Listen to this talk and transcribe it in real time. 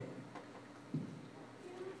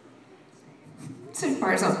So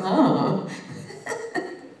parts of, oh.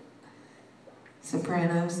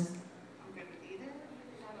 Sopranos.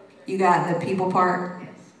 You got the people part?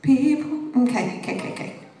 Yes. People? Okay. With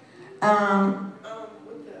the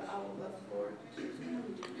I would love for.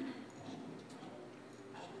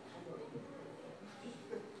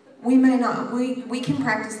 We may not, we can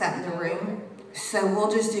practice that in the room. So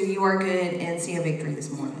we'll just do You Are Good and See a Victory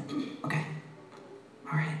this morning. Okay.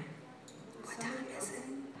 All right. What time is it?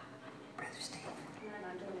 Brother Steve.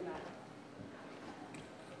 9:29.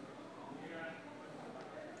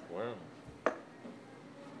 Wow.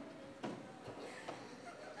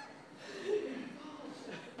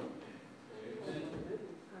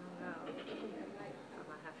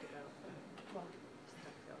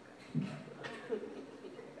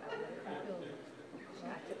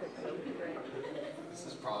 This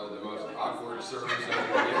is probably the most awkward service ever.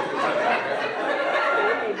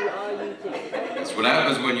 That's what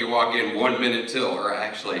happens when you walk in 1 minute till, or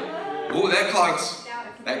actually, oh, that clock's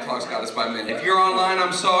got us by a minute. If you're online,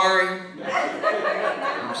 I'm sorry.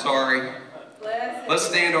 I'm sorry. Let's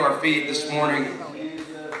stand to our feet this morning.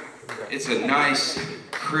 It's a nice,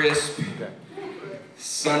 crisp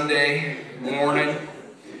Sunday morning.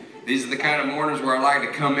 These are the kind of mornings where I like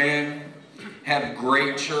to come in, have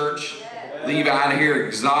great church, leave out of here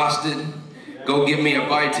exhausted, go get me a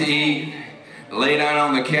bite to eat, lay down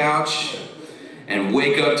on the couch, and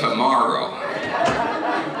wake up tomorrow.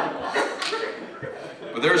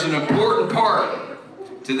 But there's an important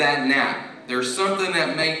part to that nap. There's something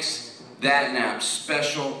that makes that nap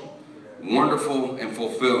special, wonderful, and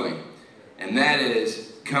fulfilling. And that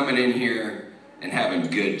is coming in here and having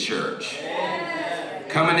good church.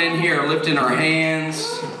 Coming in here, lifting our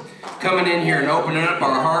hands, coming in here and opening up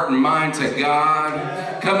our heart and mind to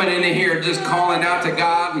God, coming in here just calling out to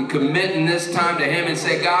God and committing this time to Him and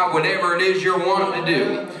say, God, whatever it is you're wanting to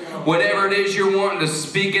do, whatever it is you're wanting to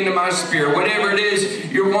speak into my spirit, whatever it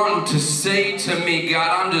is you're wanting to say to me, God,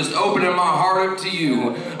 I'm just opening my heart up to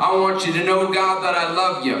you. I want you to know, God, that I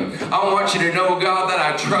love you. I want you to know, God, that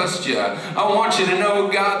I trust you. I want you to know,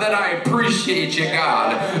 God, that I appreciate you,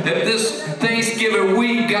 God. That this Thanksgiving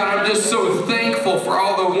week, God, I'm just so thankful for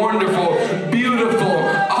all the wonderful, beautiful,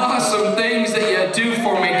 awesome things that you do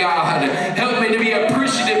for me, God. Help me to be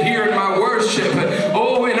appreciative here in my worship.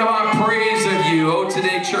 Oh, in our praise of you. Oh,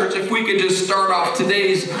 today, church, if we could just start off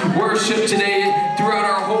today's worship today throughout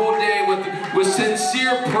our whole day with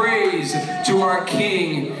sincere praise to our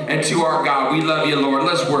King and to our God. We love you, Lord.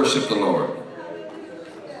 Let's worship the Lord.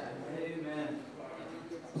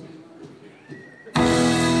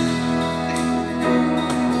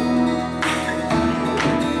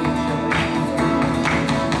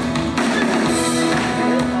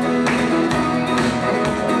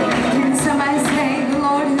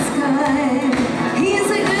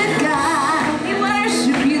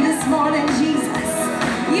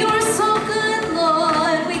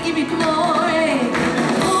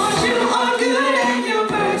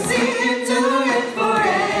 Into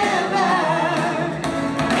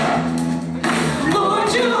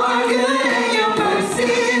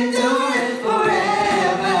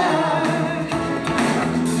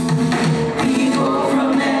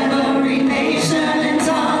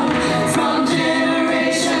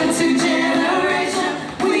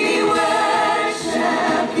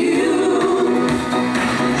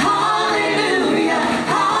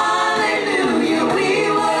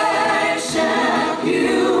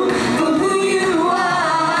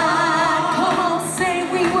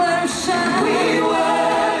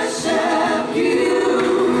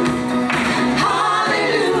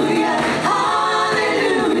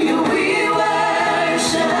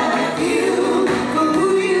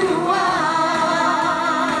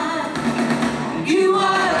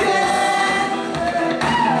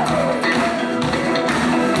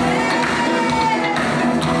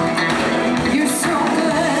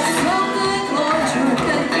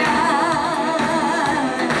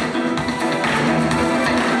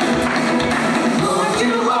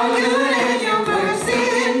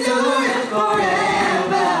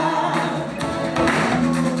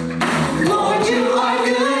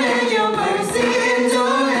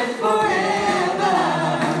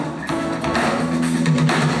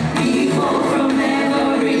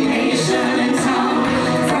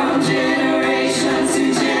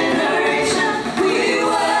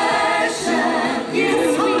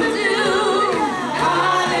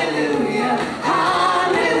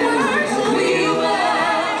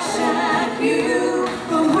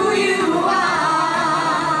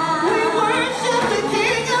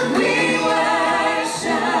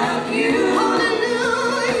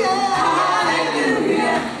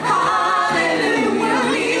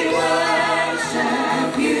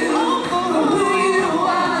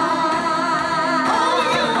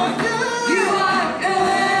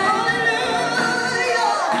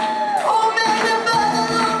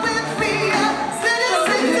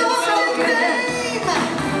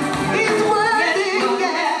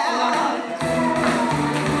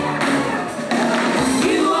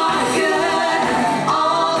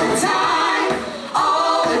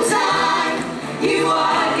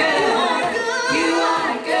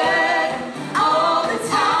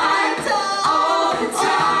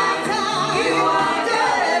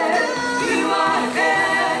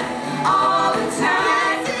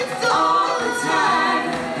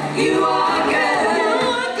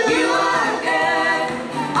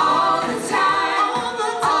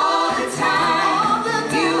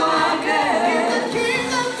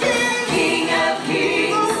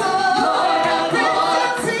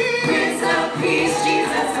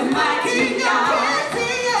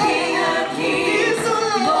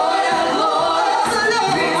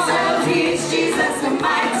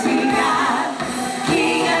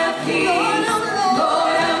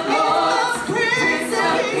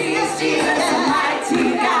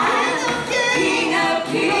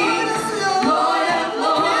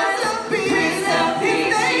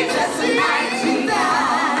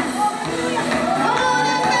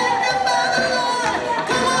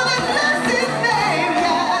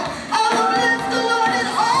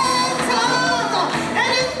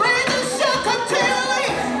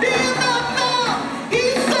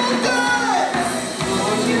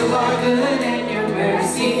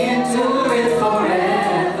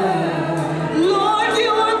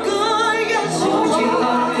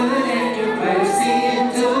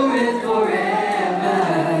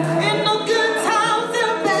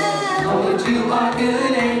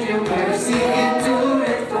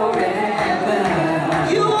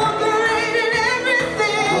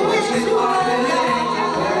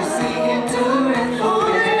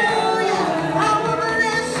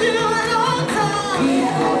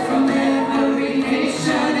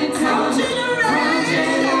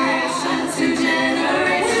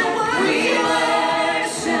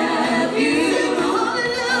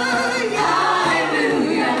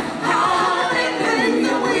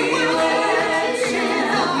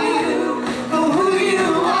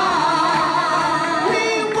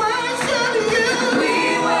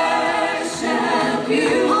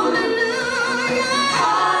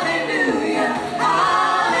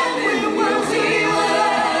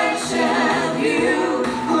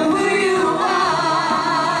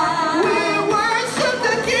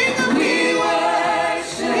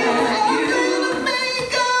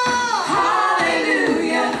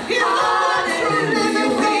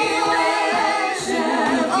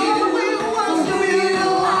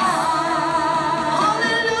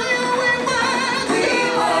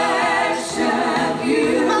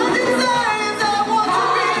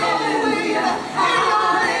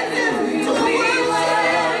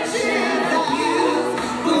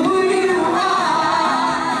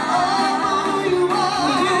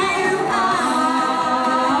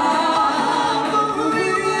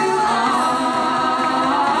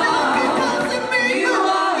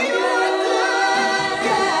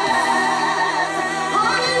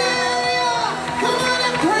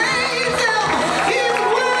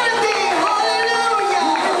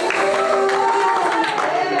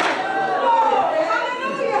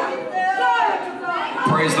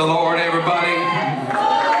Praise the Lord, everybody.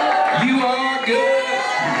 You are good.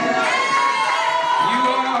 You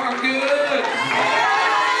are good.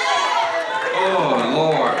 Oh,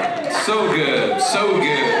 Lord. So good. So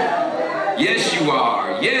good. Yes, you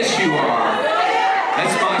are. Yes, you are.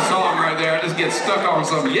 That's my song right there. I just get stuck on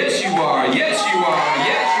something. Yes, you are. Yes, you are.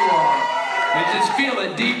 Yes, you are. You just feel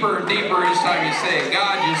it deeper and deeper each time you say it.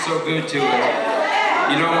 God, you're so good to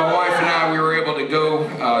us. You know, my wife and I, we were able to go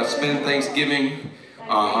spend Thanksgiving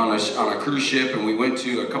on a cruise ship, and we went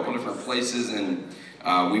to a couple different places, and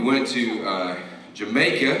we went to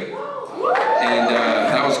Jamaica, and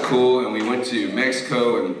that was cool, and we went to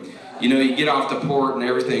Mexico, and you know, you get off the port and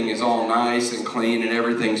everything is all nice and clean and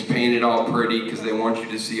everything's painted all pretty because they want you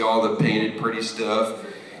to see all the painted pretty stuff,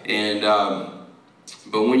 and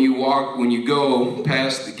but when you go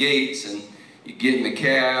past the gates and you get in the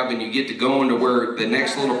cab and you get to go into where the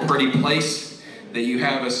next little pretty place that you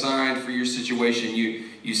have assigned for your situation,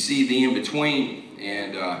 you see the in-between,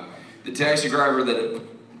 and the taxi driver that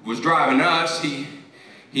was driving us, he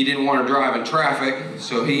didn't want to drive in traffic,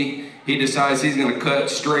 so he decides he's going to cut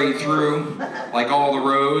straight through like all the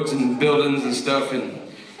roads and buildings and stuff, and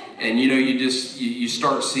you know, you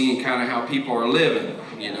start seeing kind of how people are living,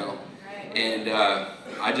 you know, and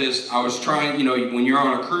I was trying, you know, when you're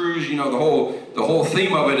on a cruise, you know, the whole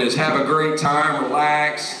theme of it is have a great time,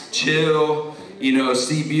 relax, chill, you know,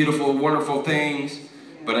 see beautiful, wonderful things.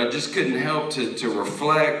 But I just couldn't help to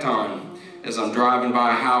reflect on, as I'm driving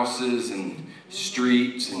by houses and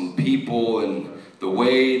streets and people and the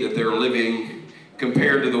way that they're living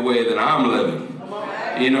compared to the way that I'm living.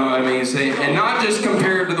 You know what I mean? And not just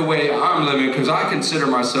compared to the way I'm living, because I consider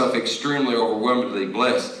myself extremely overwhelmingly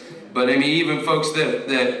blessed. But I mean, even folks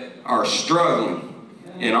that are struggling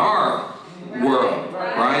in our world,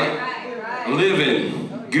 right?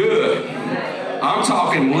 Living good. I'm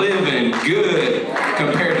talking living good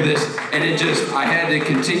compared to this. And I had to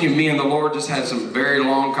continue. Me and the Lord just had some very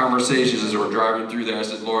long conversations as we're driving through there. I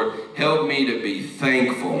said, Lord, help me to be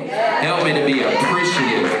thankful. Help me to be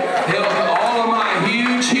appreciative. Help all of my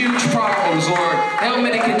huge problems, Lord. Help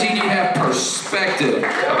me to continue to have perspective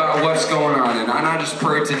about what's going on. And I just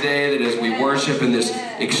pray today that as we worship in this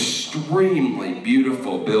extremely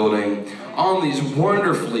beautiful building, on these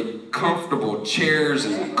wonderfully comfortable chairs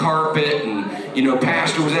and carpet, and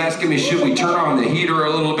Pastor was asking me, should we turn on the heater a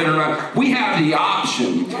little bit or not? We have the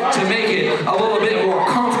option to make it a little bit more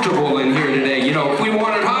comfortable in here today. If we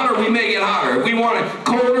want it hotter, we make it hotter. If we want it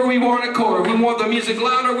colder, we want it colder. If we want the music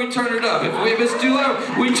louder, we turn it up. If it's too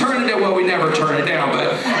loud, we turn it down. Well, we never turn it down,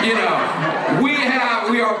 but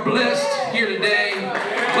we are blessed here today.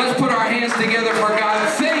 Let's put our hands together for God.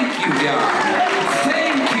 Thank you, God.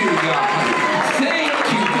 Thank you, God. Thank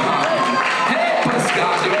you, God. Help us,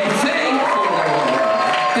 God, to be thankful, Lord.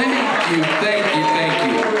 Thank you, thank you, thank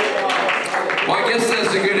you. Well, I guess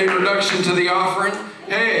that's a good introduction to the offering.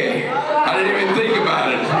 Hey, I didn't even think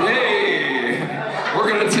about it. Hey, we're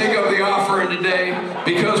going to take up the offering today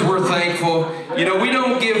because we're thankful. We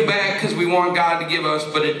don't give back because we want God to give us,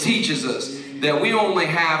 but it teaches us that we only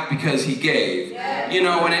have because He gave.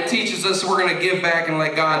 And it teaches us we're going to give back and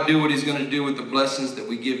let God do what He's going to do with the blessings that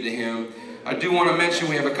we give to Him. I do want to mention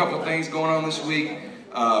we have a couple things going on this week.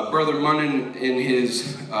 Brother Munnan, in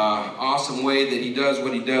his awesome way that he does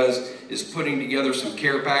what he does, is putting together some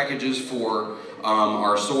care packages for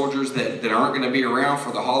our soldiers that aren't going to be around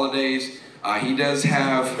for the holidays. He does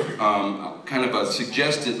have kind of a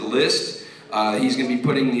suggested list. He's going to be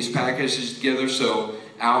putting these packages together, so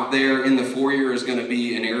out there in the foyer is going to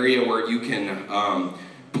be an area where you can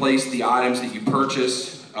place the items that you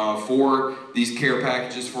purchase for these care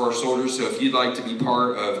packages for our soldiers. So if you'd like to be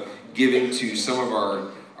part of giving to some of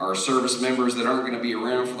our service members that aren't going to be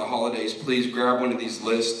around for the holidays, please grab one of these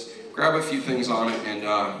lists, grab a few things on it, and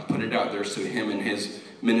put it out there so him and his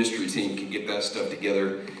ministry team can get that stuff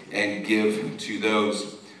together and give to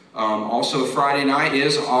those. Also, Friday night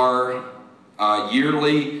is our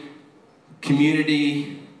yearly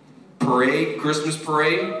community parade, Christmas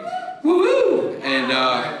parade. Woo-woo! And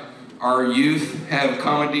our youth have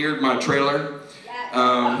commandeered my trailer.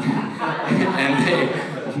 And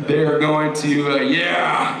they're going to,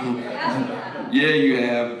 yeah, you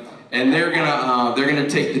have. And they're gonna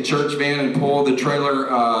take the church van and pull the trailer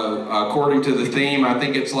according to the theme. I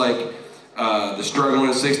think it's like the struggling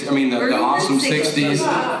 60s. I mean the awesome 60s.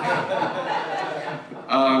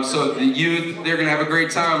 So the youth, they're gonna have a great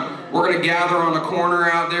time. We're gonna gather on the corner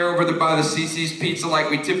out there over by the CC's Pizza like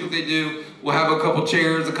we typically do. We'll have a couple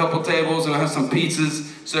chairs, a couple tables, and we'll have some pizzas.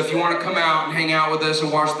 So if you want to come out and hang out with us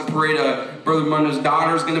and watch the parade, Brother Munnan's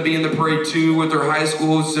daughter's going to be in the parade too with her high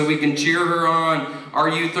school, so we can cheer her on. Our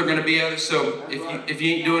youth are going to be at it. So if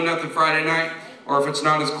you ain't doing nothing Friday night, or if it's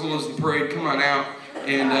not as cool as the parade, come on out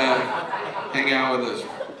and hang out with us.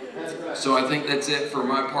 So I think that's it for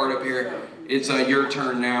my part up here. It's your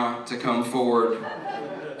turn now to come forward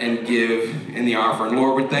and give in the offering.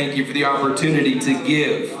 Lord, we thank you for the opportunity to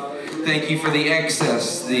give. Thank you for the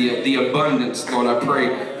excess, the abundance, Lord. I pray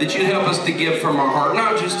that you'd help us to give from our heart,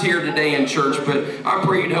 not just here today in church, but I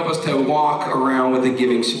pray you'd help us to walk around with a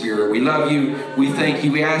giving spirit. We love you. We thank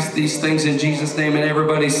you. We ask these things in Jesus' name, and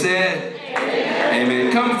everybody said, Amen.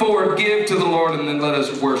 Amen. Come forward, give to the Lord, and then let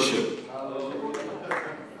us worship.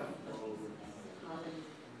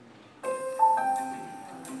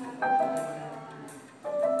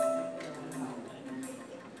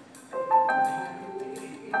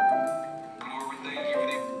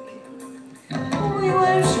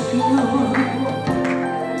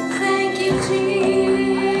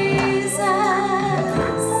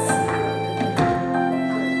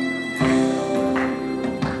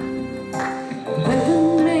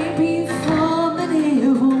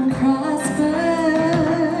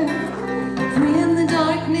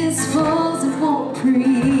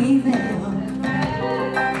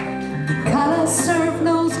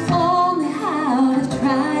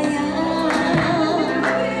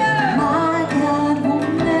 My God will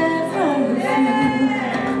never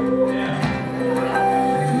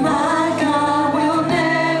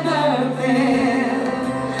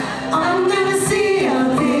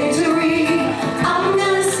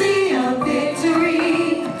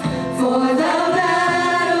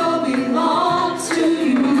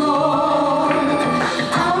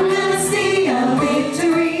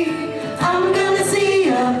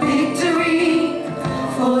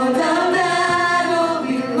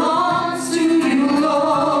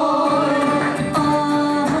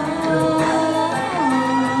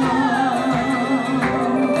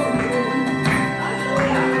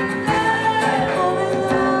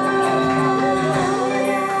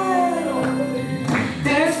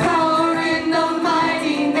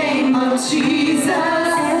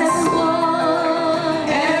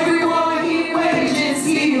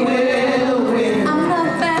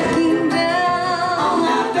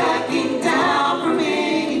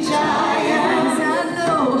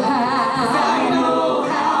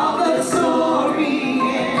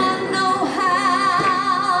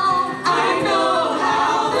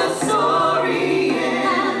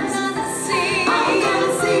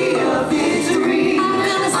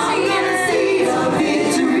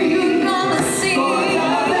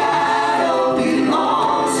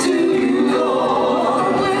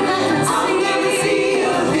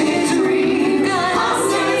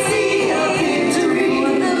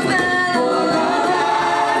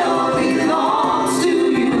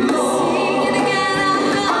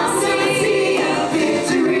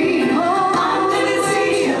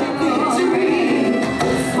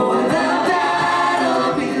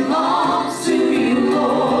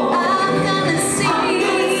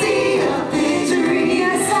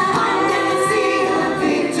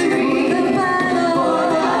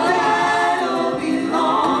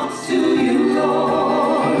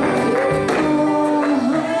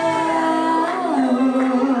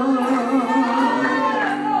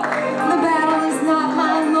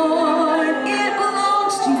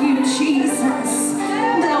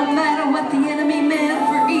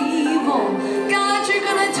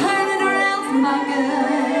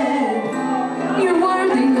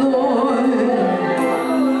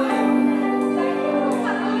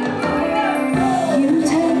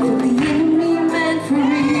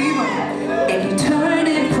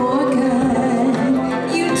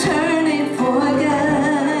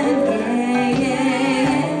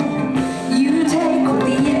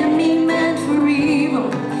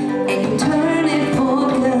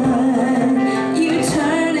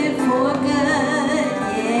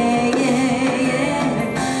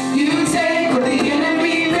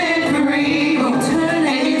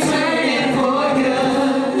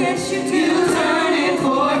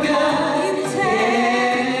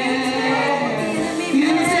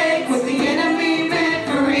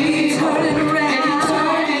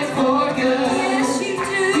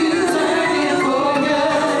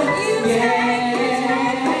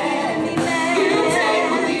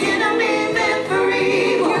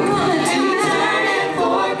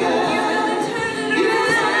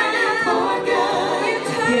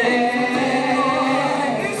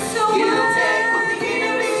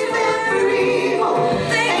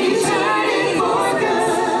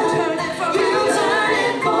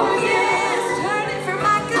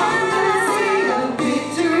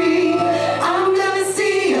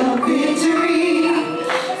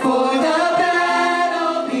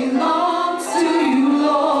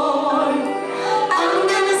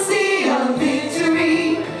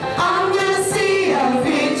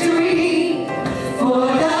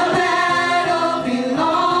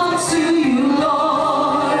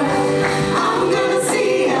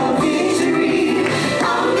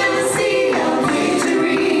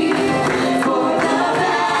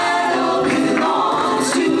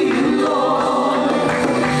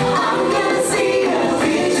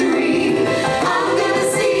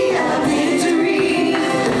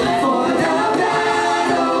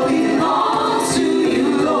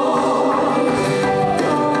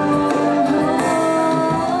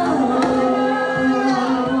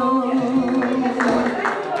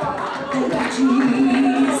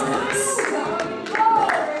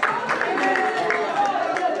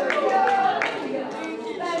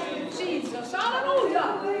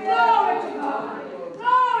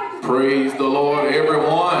Praise the Lord,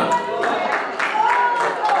 everyone.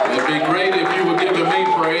 It'd be great if you were giving me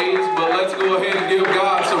praise, but let's go ahead and give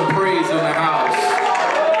God some praise in the house.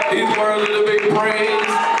 He's worthy to be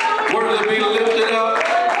praised, worthy to be lifted up.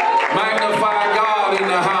 Magnify God in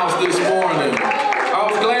the house this morning. I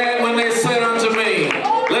was glad when they said unto me,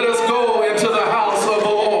 let us go into the house of the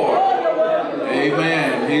Lord.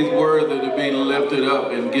 Amen. He's worthy to be lifted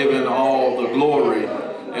up and given all the glory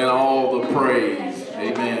and all the praise.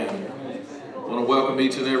 Amen. I want to welcome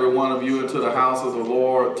each and every one of you into the house of the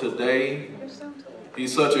Lord today.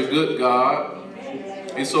 He's such a good God.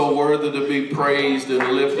 He's so worthy to be praised and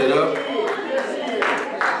lifted up.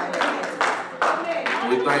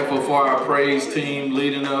 We're thankful for our praise team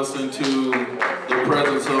leading us into the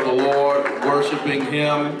presence of the Lord, worshiping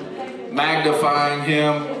Him, magnifying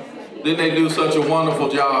Him. Didn't they do such a wonderful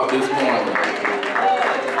job this morning?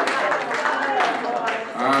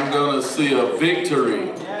 I'm going to see a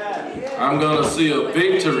victory. I'm going to see a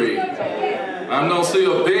victory. I'm going to see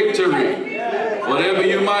a victory. Whatever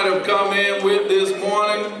you might have come in with this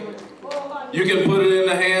morning, you can put it in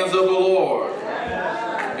the hands of the Lord.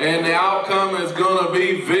 And the outcome is going to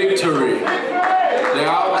be victory. The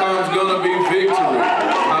outcome is going to be victory.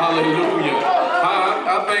 Hallelujah.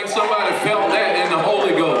 I think somebody felt that in the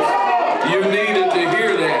Holy Ghost. You needed to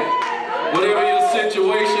hear that. Whatever your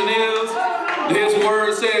situation is, His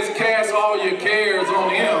word says, cast all your cares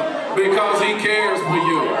on Him because He cares for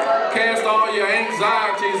you. Cast all your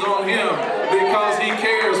anxieties on Him because He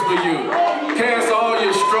cares for you. Cast all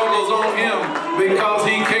your struggles on Him because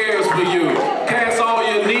He cares for you. Cast all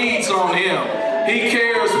your needs on Him. He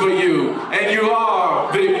cares for you. And you are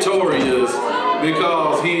victorious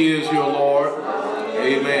because He is your Lord.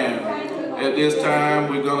 Amen. At this time,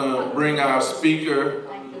 we're going to bring our speaker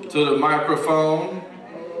to the microphone.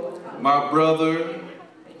 My brother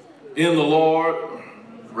in the Lord,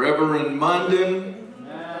 Reverend Munden.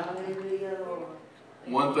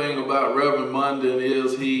 One thing about Reverend Munden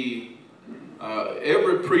is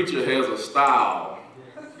every preacher has a style.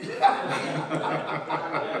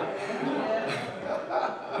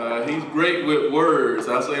 He's great with words.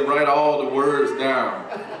 I say write all the words down.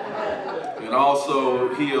 And also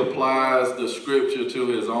he applies the scripture to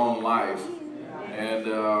his own life. And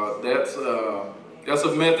that's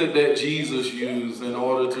a method that Jesus used in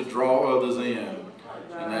order to draw others in.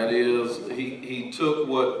 And that is, he took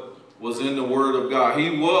what was in the Word of God. He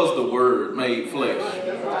was the Word made flesh.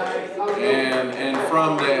 And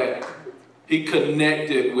from that, he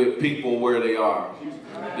connected with people where they are.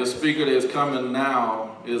 The speaker that's coming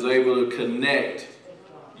now is able to connect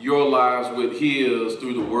your lives with his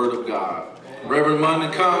through the Word of God. Reverend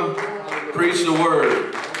Munden, come, preach the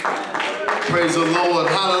Word. Praise the Lord.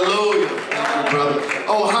 Hallelujah. Thank you, brother.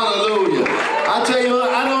 Oh, hallelujah. I tell you what,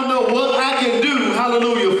 I don't know what I can do.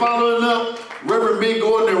 Hallelujah. Following up Reverend Ben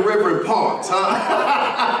Gordon and Reverend Parks.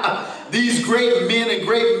 Huh? These great men and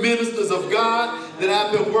great ministers of God that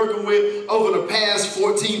I've been working with over the past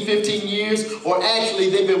 14, 15 years, or actually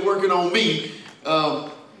they've been working on me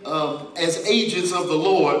as agents of the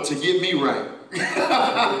Lord to get me right.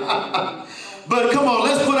 But come on,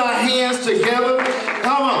 let's put our hands together.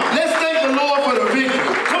 Come on, let's thank the Lord for the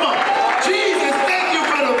victory. Come on, Jesus, thank you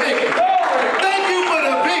for the victory. Thank you for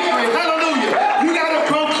the victory. Hallelujah. You got to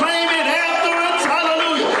proclaim it afterwards.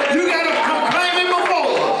 Hallelujah. You got to proclaim it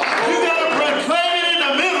before. You got to proclaim it in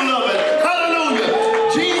the middle of it. Hallelujah.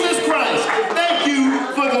 Jesus Christ, thank you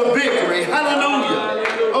for the victory. Hallelujah.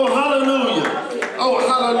 Oh, hallelujah. Oh,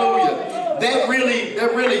 hallelujah. That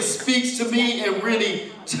really speaks to me and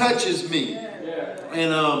really touches me.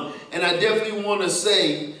 And I definitely want to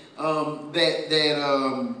say that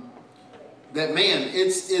man,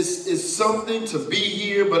 it's something to be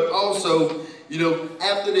here, but also, you know,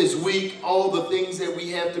 after this week, all the things that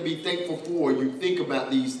we have to be thankful for, you think about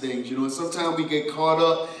these things, you know, and sometimes we get caught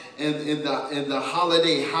up in the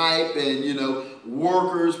holiday hype and, you know,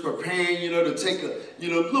 workers preparing, you know, to take a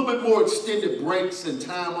little bit more extended breaks and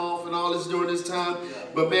time off and all this during this time.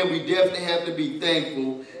 But man, we definitely have to be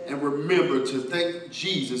thankful and remember to thank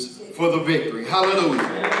Jesus for the victory. Hallelujah.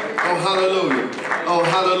 Oh, hallelujah. Oh,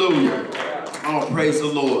 hallelujah. Oh, praise the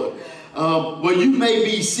Lord. Well, you may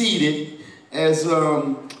be seated as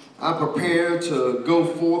I prepare to go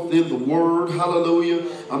forth in the Word. Hallelujah.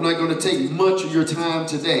 I'm not going to take much of your time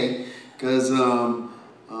today because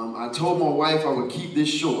I told my wife I would keep this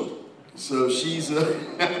short. So she's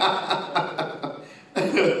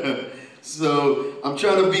so I'm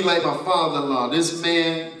trying to be like my father-in-law. This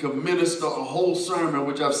man could minister a whole sermon,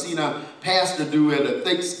 which I've seen a pastor do at a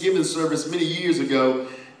Thanksgiving service many years ago.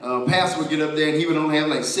 Pastor would get up there and he would only have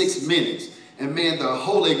like 6 minutes. and man, the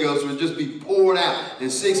Holy Ghost would just be poured out in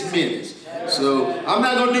 6 minutes. So I'm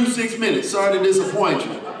not going to do 6 minutes. Sorry to disappoint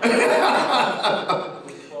you.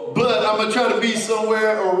 But I'm going to try to be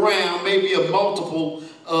somewhere around maybe a multiple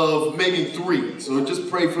of maybe 3. So just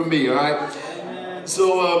pray for me, all right?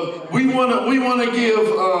 So we want to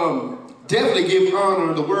give, definitely give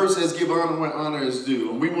honor. The word says give honor where honor is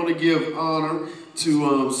due. And we want to give honor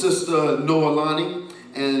to Sister Noelani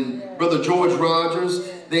and Brother George Rogers.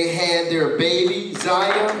 They had their baby,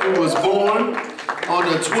 Zaya, who was born on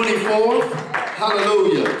the 24th.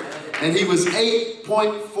 Hallelujah. And he was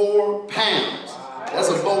 8.4 pounds. That's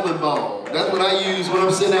a bowling ball. That's what I use when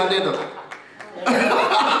I'm sitting out there.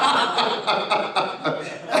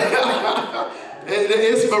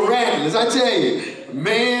 It's miraculous, I tell you.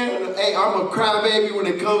 Man, hey, I'm a crybaby when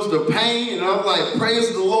it comes to pain, and I'm like,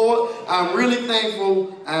 praise the Lord. I'm really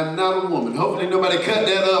thankful I'm not a woman. Hopefully nobody cut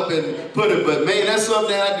that up and put it, but man, that's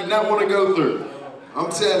something that I do not want to go through. I'm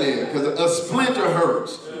telling you, because a splinter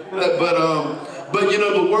hurts. But you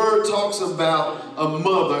know, the word talks about a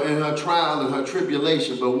mother and her trial and her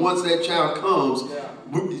tribulation, but once that child comes,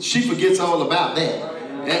 she forgets all about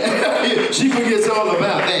that. She forgets all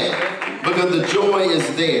about that because the joy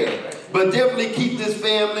is there. But definitely keep this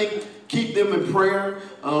family, keep them in prayer.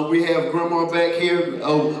 We have Grandma back here,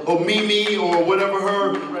 Mimi, or whatever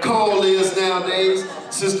her call is nowadays.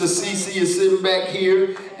 Sister Cece is sitting back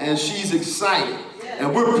here, and she's excited.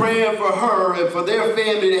 And we're praying for her and for their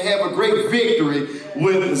family to have a great victory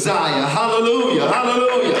with Zaya. Hallelujah,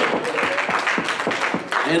 hallelujah.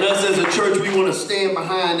 And us as a church, we want to stand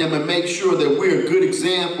behind them and make sure that we're good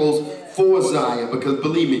examples for Zaya. Because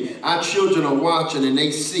believe me, our children are watching and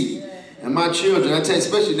they see. And my children, I tell you,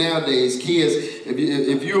 especially nowadays, kids,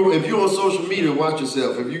 if you're on social media, watch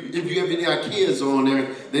yourself. If you have any of our kids on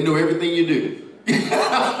there, they know everything you do.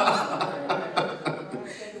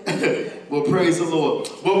 Well, praise the Lord.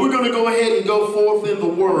 Well, we're going to go ahead and go forth in the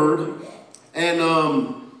Word. And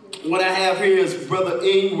what I have here is Brother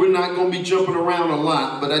Ing. We're not going to be jumping around a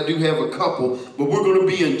lot, but I do have a couple. But we're going to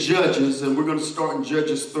be in Judges, and we're going to start in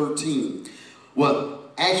Judges 13.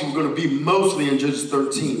 Well, actually, we're going to be mostly in Judges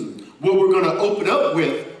 13. What we're going to open up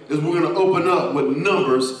with is we're going to open up with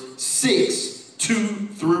Numbers 6, 2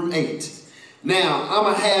 through 8. Now, I'm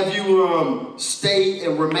going to have you stay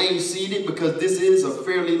and remain seated because this is a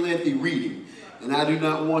fairly lengthy reading. And I do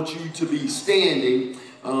not want you to be standing.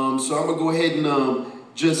 So I'm going to go ahead and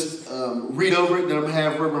just read over it. Then I'm going to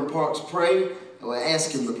have Reverend Parks pray. Or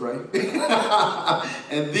ask him to pray.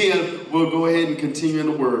 And then we'll go ahead and continue in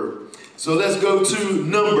the Word. So let's go to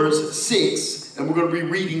Numbers 6. And we're going to be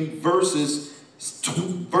reading verses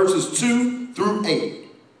 2 through 8.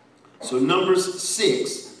 So Numbers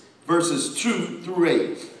 6. Verses 2 through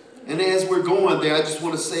 8. And as we're going there, I just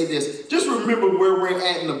want to say this. Just remember where we're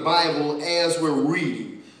at in the Bible as we're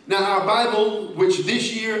reading. Now, our Bible, which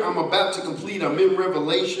this year I'm about to complete, I'm in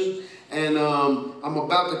Revelation, and I'm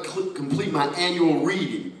about to complete my annual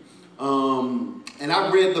reading. And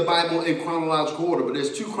I read the Bible in chronological order, but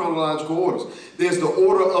there's 2 chronological orders. There's the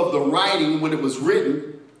order of the writing when it was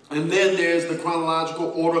written, and then there's the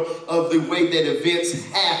chronological order of the way that events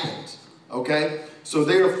happened. Okay? So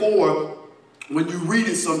therefore, when you read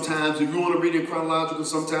it sometimes, if you want to read it chronological,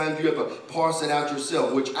 sometimes you have to parse it out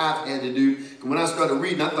yourself, which I've had to do. When I started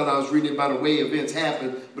reading, I thought I was reading it by the way events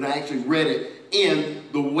happened, but I actually read it in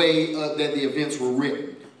the way that the events were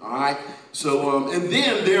written. All right? So, and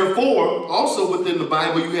then, therefore, also within the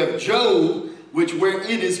Bible, you have Job, which where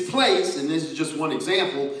it is placed, and this is just one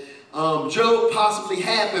example, Job possibly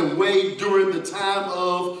happened way during the time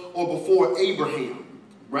of or before Abraham,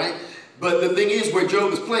 right? But the thing is, where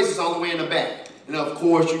Job is placed is all the way in the back. And of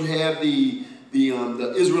course, you have the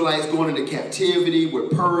Israelites going into captivity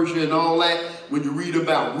with Persia and all that. When you read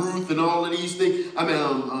about Ruth and all of these things, I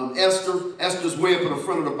mean, Esther's way up in the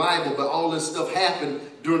front of the Bible, but all this stuff happened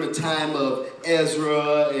during the time of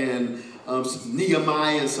Ezra and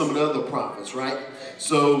Nehemiah and some of the other prophets, right?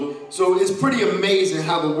 So it's pretty amazing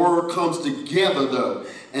how the word comes together, though.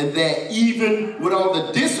 And that even with all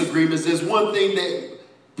the disagreements, there's one thing that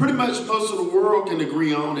pretty much most of the world can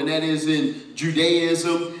agree on, and that is in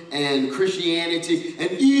Judaism and Christianity, and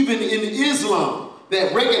even in Islam,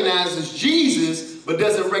 that recognizes Jesus, but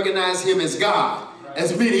doesn't recognize him as God,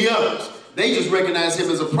 as many others. They just recognize him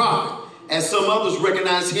as a prophet, as some others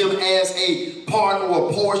recognize him as a part or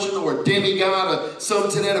a portion or a demigod or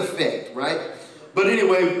something to that effect, right? But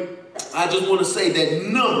anyway, I just want to say that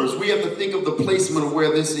Numbers, we have to think of the placement of where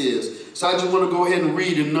this is. So I just want to go ahead and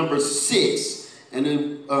read in Numbers 6. And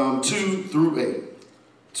then 2 through 8.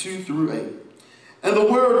 2 through 8. And the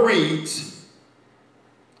word reads,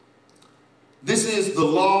 This is the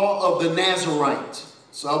law of the Nazarite.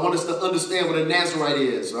 So I want us to understand what a Nazarite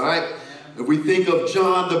is, all right? If we think of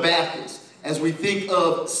John the Baptist, as we think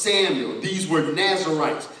of Samuel, these were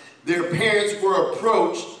Nazarites. Their parents were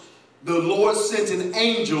approached. The Lord sent an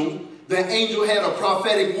angel. The angel had a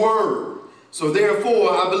prophetic word. So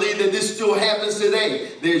therefore, I believe that this still happens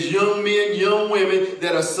today. There's young men, young women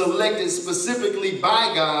that are selected specifically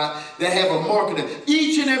by God that have a mark in them.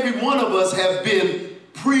 Each and every one of us have been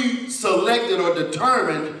pre-selected or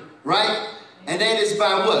determined, right? And that is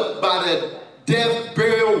by what? By the death,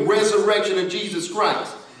 burial, resurrection of Jesus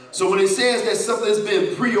Christ. So when it says that something has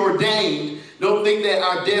been preordained, don't think that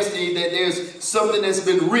our destiny, that there's something that's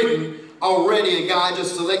been written already and God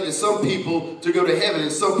just selected some people to go to heaven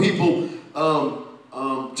and some people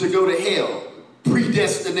to go to hell.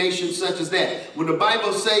 Predestination such as that. When the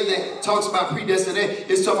Bible talks about predestination,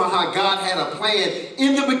 it's talking about how God had a plan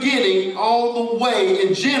in the beginning all the way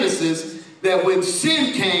in Genesis, that when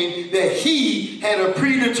sin came, that he had a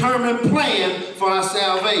predetermined plan for our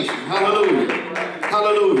salvation. Hallelujah.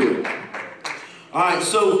 Hallelujah. All right,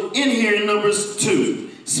 so in here in Numbers 2,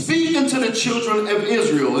 speak unto the children of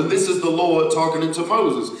Israel, and this is the Lord talking unto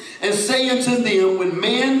Moses, and say unto them, when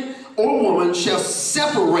man or woman shall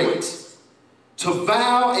separate to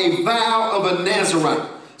vow a vow of a Nazarite.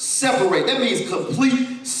 Separate. That means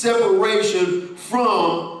complete separation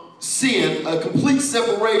from sin, a complete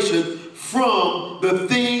separation from the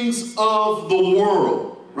things of the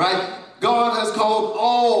world, right? God has called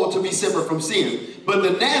all to be separate from sin. But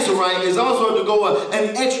the Nazarite is also to go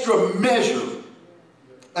an extra measure,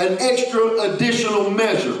 an extra additional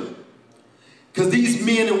measure. Because these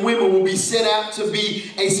men and women will be set out to be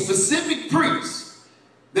a specific priest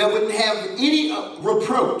that wouldn't have any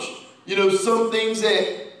reproach. You know, some things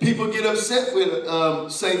that people get upset with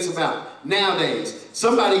saints about nowadays.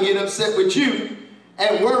 Somebody get upset with you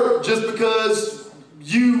at work just because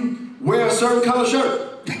you wear a certain color shirt.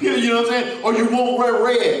 You know what I'm saying? Or you won't wear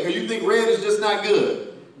red because you think red is just not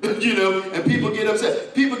good. You know, and people get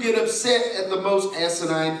upset. People get upset at the most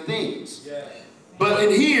asinine things. Yeah. But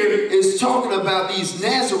in here, it's talking about these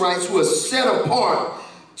Nazarites who are set apart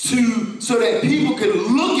so that people can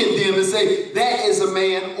look at them and say, that is a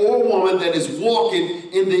man or woman that is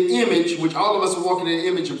walking in the image, which all of us are walking in the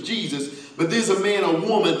image of Jesus, but there's a man or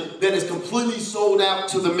woman that is completely sold out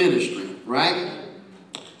to the ministry, right?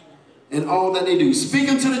 And all that they do. Speak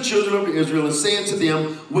unto the children of Israel and say unto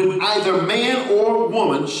them, when either man or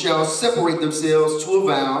woman shall separate themselves to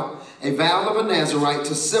a vow of a Nazarite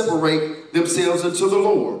to separate themselves unto the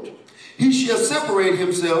Lord. He shall separate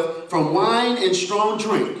himself from wine and strong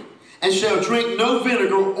drink, and shall drink no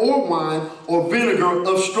vinegar or wine or vinegar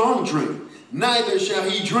of strong drink. Neither shall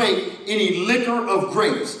he drink any liquor of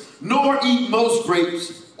grapes, nor eat most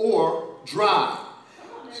grapes or dry.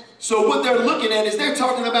 So what they're looking at is they're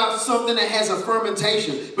talking about something that has a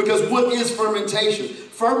fermentation. Because what is fermentation?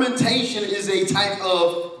 Fermentation is a type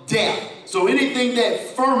of death. So anything that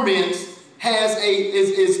ferments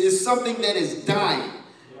is something that is dying.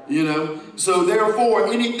 You know, so therefore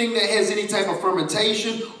anything that has any type of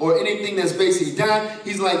fermentation or anything that's basically dying,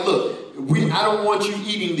 he's like, look, I don't want you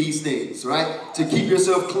eating these things, right? To keep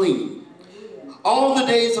yourself clean. All the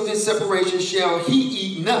days of his separation shall he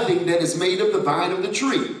eat nothing that is made of the vine of the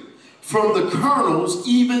tree, from the kernels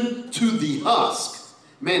even to the husk.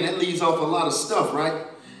 Man, that leaves off a lot of stuff, right?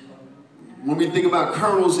 When we think about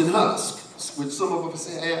kernels and husks, which some of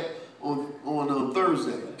us had on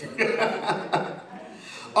Thursday.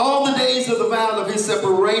 All the days of the vow of his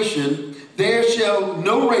separation, there shall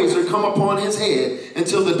no razor come upon his head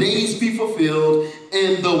until the days be fulfilled,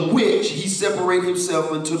 in the which he separate himself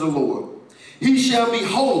unto the Lord. He shall be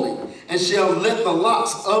holy, and shall let the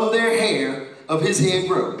locks of their hair of his head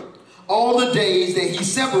grow. All the days that he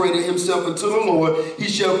separated himself unto the Lord, he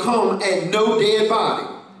shall come at no dead body.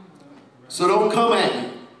 So don't come at me.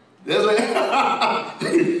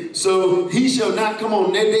 So he shall not come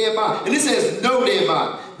on their dead body. And it says no dead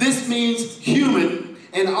body. This means human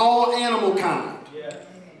and all animal kind.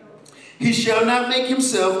 He shall not make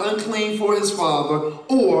himself unclean for his father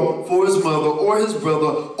or for his mother or his brother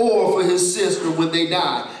or for his sister when they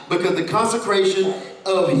die, because the consecration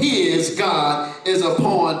of his God is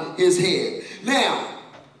upon his head. Now,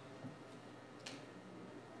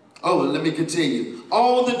 let me continue.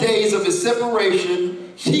 All the days of his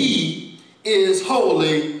separation, he is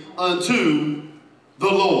holy unto the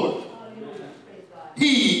Lord.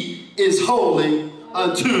 He is holy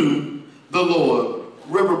unto the Lord.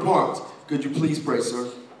 Reverend Parks, could you please pray, sir?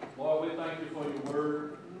 Lord, we thank you for your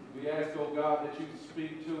word. We ask, oh God, that you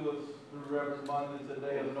speak to us through Reverend Bunyan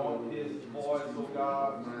today. Anoint his voice, oh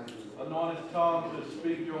God. Anoint his tongue to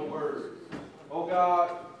speak your word. Oh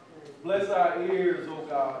God, bless our ears, oh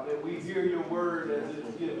God, that we hear your word as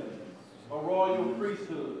it's given. A royal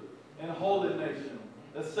priesthood and holy nation,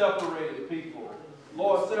 a separated people.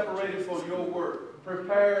 Lord, separated for your work.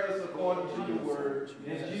 Prepare us according to your word.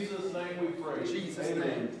 In Jesus' name we pray. Jesus' Amen.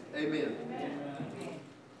 name. Amen. Amen.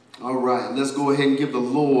 All right, let's go ahead and give the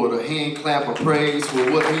Lord a hand clap of praise for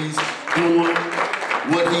what he's doing,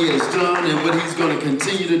 what he has done, and what he's going to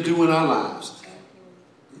continue to do in our lives.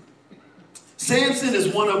 Samson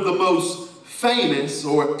is one of the most famous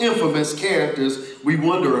or infamous characters we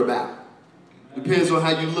wonder about. Depends on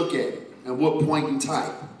how you look at it and what point in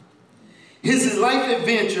time. His life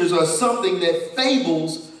adventures are something that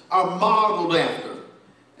fables are modeled after.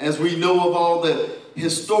 As we know of all the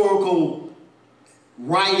historical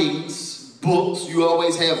writings, books, you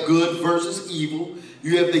always have good versus evil.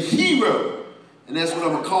 You have the hero, and that's what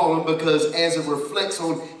I'm going to call him, because as it reflects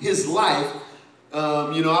on his life,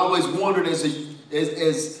 I always wondered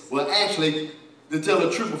well, actually, to tell the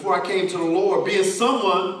truth, before I came to the Lord, being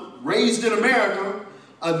someone raised in America,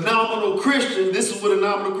 a nominal Christian, this is what a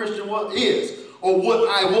nominal Christian is, or what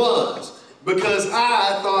I was, because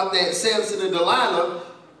I thought that Samson and Delilah,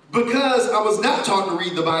 because I was not taught to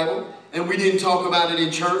read the Bible, and we didn't talk about it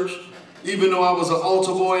in church, even though I was an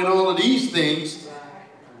altar boy and all of these things,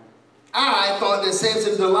 I thought that Samson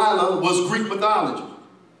and Delilah was Greek mythology.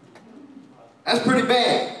 That's pretty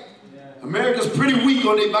bad. America's pretty weak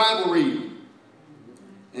on their Bible reading.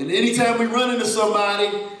 And anytime we run into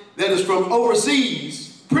somebody that is from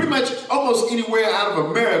overseas, pretty much almost anywhere out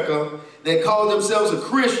of America, that call themselves a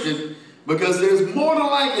Christian, because there's more than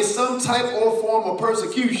likely some type or form of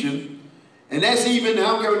persecution. And that's even, I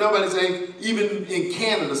don't care what nobody say, even in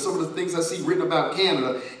Canada, some of the things I see written about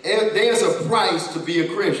Canada, there's a price to be a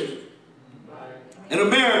Christian. In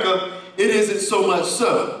America, it isn't so much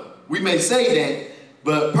so. We may say that,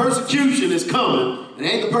 but persecution is coming. It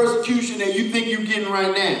ain't the persecution that you think you're getting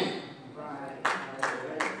right now.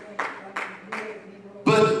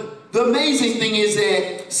 But the amazing thing is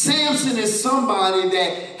that Samson is somebody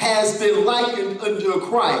that has been likened unto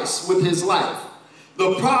Christ with his life.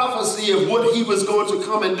 The prophecy of what he was going to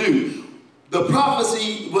come and do. The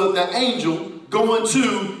prophecy was the angel going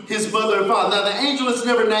to his mother and father. Now the angel is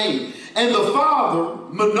never named. And the father,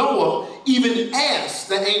 Manoah, even asked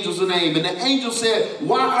the angel's name. And the angel said,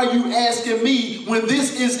 why are you asking me when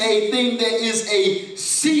this is a thing that is a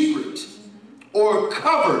secret or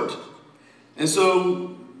covered? And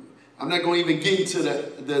so I'm not going to even get into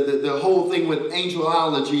the whole thing with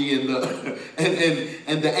angelology and the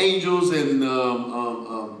and the angels and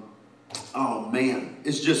oh man,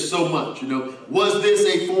 it's just so much, Was this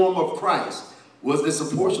a form of Christ? Was this a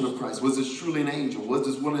portion of Christ? Was this truly an angel? Was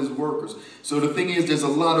this one of his workers? So the thing is, there's a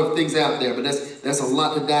lot of things out there, but that's a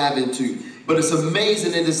lot to dive into. But it's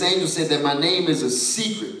amazing that this angel said that my name is a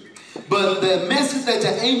secret. But the message that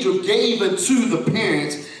the angel gave unto the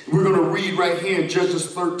parents, we're going to read right here in Judges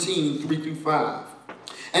 13, 3-5.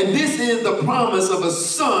 And this is the promise of a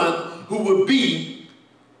son who would be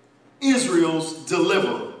Israel's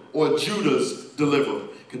deliverer, or Judah's deliverer.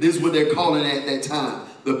 Because this is what they're calling it at that time,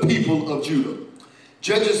 the people of Judah.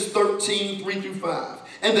 Judges 13, 3-5.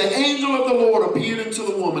 And the angel of the Lord appeared unto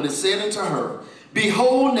the woman and said unto her,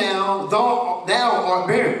 behold, now thou art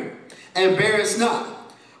barren, and bearest not,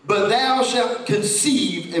 but thou shalt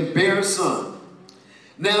conceive and bear a son.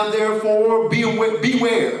 Now therefore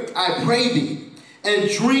beware, I pray thee, and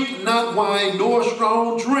drink not wine nor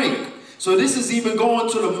strong drink. So this is even going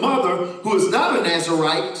to the mother who is not a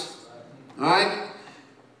Nazarite. All right?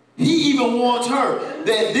 He even warns her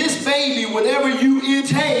that this baby, whatever you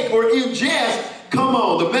intake or ingest, come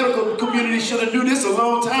on, the medical community should have knew this a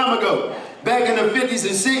long time ago. Back in the 50s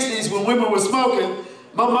and 60s when women were smoking,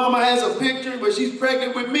 my mama has a picture where she's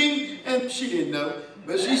pregnant with me, and she didn't know,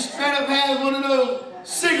 but she straight up has one of those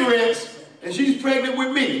cigarettes, and she's pregnant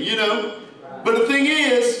with me, But the thing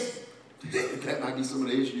is, that might be some of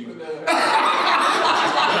the issues.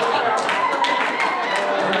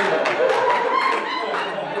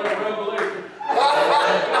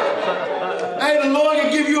 Hey, the Lord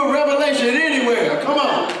can give you a revelation anywhere. Come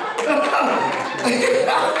on.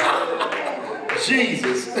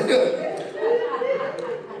 Jesus.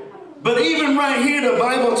 But even right here, the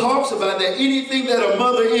Bible talks about that anything that a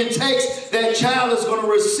mother intakes, that child is going to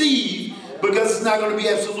receive, because it's not going to be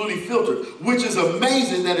absolutely filtered, which is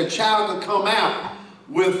amazing that a child can come out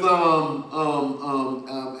with,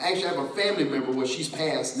 actually I have a family member where she's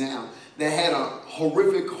passed now that had a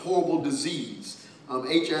horrific, horrible disease.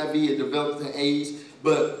 HIV had developed to AIDS,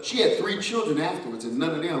 but she had 3 children afterwards, and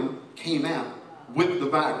none of them came out with the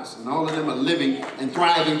virus. And all of them are living and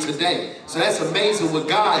thriving today. So that's amazing what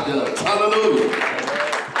God does. Hallelujah.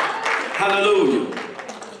 Hallelujah.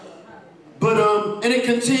 But, and it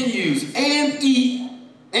continues, and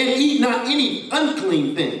eat not any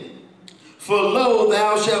unclean thing. For lo,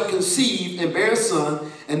 thou shalt conceive and bear a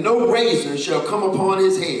son, and no razor shall come upon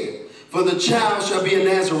his head. For the child shall be a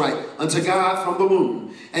Nazarite unto God from the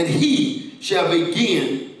womb, and he shall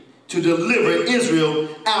begin to deliver Israel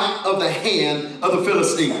out of the hand of the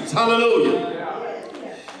Philistines. Hallelujah.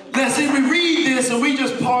 Now see, we read this and we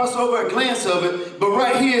just pass over a glance of it, but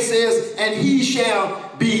right here it says, and he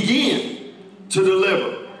shall begin to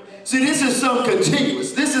deliver. See, this is some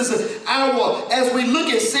continuous. This is as we look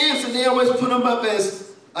at Samson, they always put him up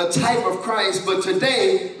as a type of Christ, but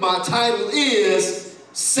today my title is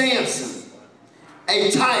Samson,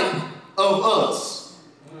 a type of us.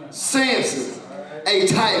 Samson, a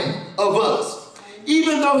type of us.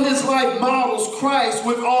 Even though his life models Christ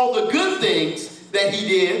with all the good things that he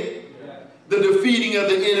did, the defeating of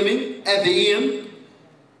the enemy at the end,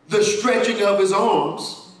 the stretching of his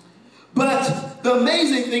arms, but the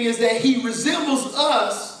amazing thing is that he resembles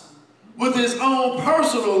us with his own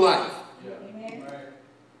personal life.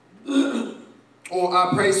 Or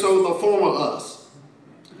I pray so, the former us.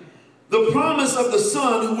 The promise of the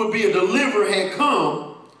Son who would be a deliverer had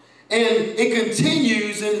come, and it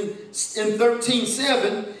continues in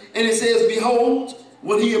 13:7, and it says, behold,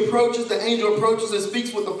 when he approaches, the angel approaches and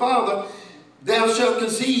speaks with the Father, thou shalt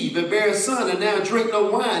conceive and bear a son, and now drink no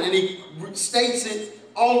wine. And he states it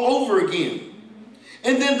all over again.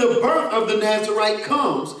 And then the birth of the Nazarite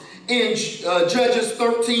comes in Judges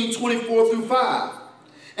 13:24-5.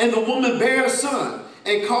 And the woman bare a son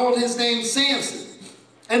and called his name Samson.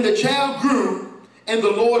 And the child grew, and the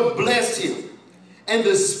Lord blessed him. And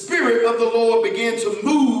the Spirit of the Lord began to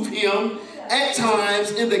move him at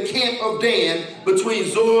times in the camp of Dan between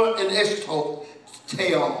Zor and Eshtaol.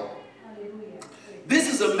 This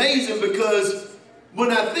is amazing because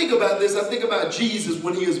when I think about this, I think about Jesus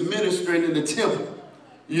when he was ministering in the temple.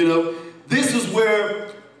 You know, this is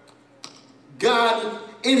where God,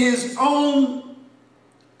 in his own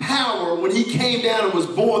power, when he came down and was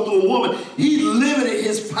born through a woman, he limited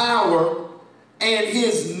his power and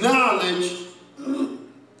his knowledge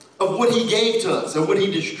of what he gave to us and what he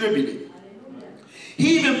distributed.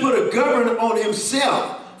 He even put a governor on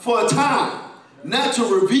himself for a time, not to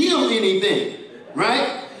reveal anything,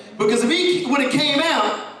 right? Because if when it came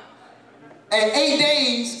out at 8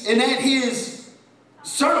 days and at his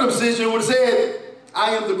circumcision would have said,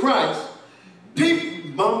 I am the Christ,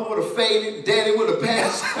 mama would have faded, daddy would have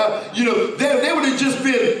passed out. You know, there would have just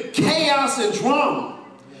been chaos and drama.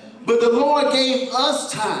 But the Lord gave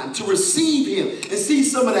us time to receive him and see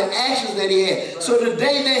some of the actions that he had. So the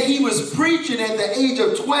day that he was preaching at the age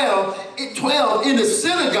of 12 in the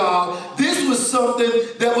synagogue, this was something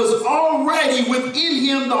that was already within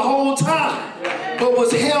him the whole time, but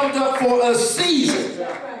was held up for a season.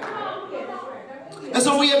 And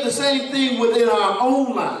so we have the same thing within our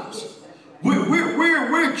own lives.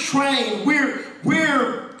 We're trained,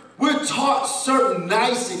 we're taught certain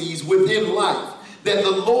niceties within life that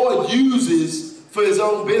the Lord uses for his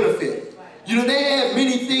own benefit. You know, they had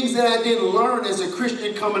many things that I didn't learn as a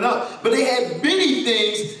Christian coming up, but they had many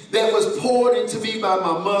things that was poured into me by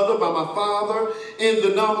my mother, by my father, in the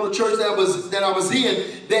nominal church that I was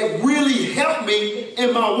in, that really helped me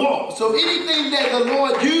in my walk. So anything that the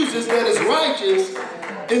Lord uses that is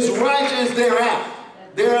righteous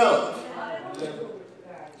thereof.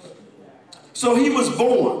 So he was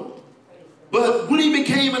born. But when he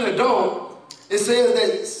became an adult, it says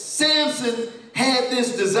that Samson had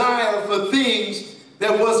this desire for things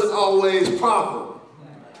that wasn't always proper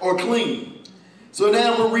or clean. So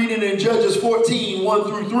now we're reading in Judges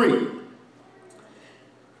 14:1-3.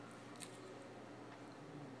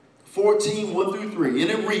 14:1-3.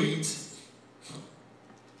 And it reads,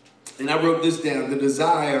 and I wrote this down, the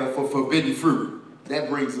desire for forbidden fruit. That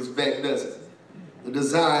brings us back, doesn't it? The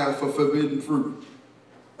desire for forbidden fruit.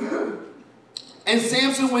 And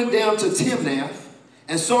Samson went down to Timnath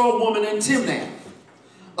and saw a woman in Timnath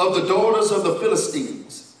of the daughters of the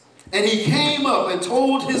Philistines. And he came up and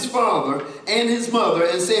told his father and his mother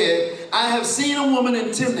and said, I have seen a woman in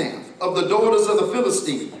Timnath of the daughters of the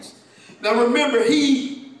Philistines. Now remember,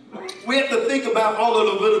 we have to think about all the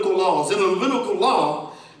Levitical laws. In the Levitical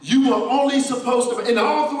law, you were only supposed to, and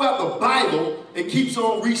all throughout the Bible, it keeps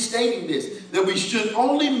on restating this, that we should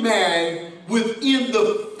only marry within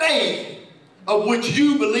the faith of which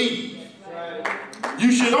you believe.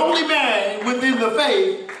 You should only marry within the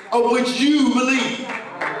faith of which you believe.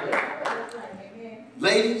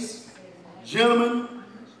 Ladies, gentlemen,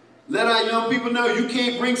 Let our young people know you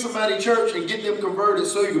can't bring somebody to church and get them converted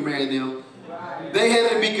so you can marry them. They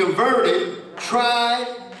have to be converted, tried,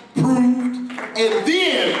 proved, and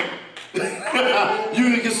then you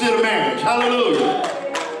can consider marriage. Hallelujah.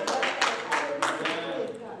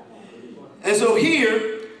 And so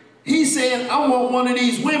here, he's saying, I want one of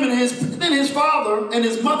these women. Then his father and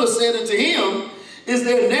his mother said unto him, is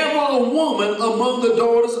there never a woman among the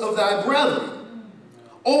daughters of thy brethren,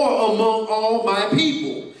 or among all my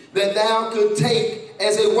people, that thou could take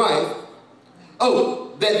as a wife?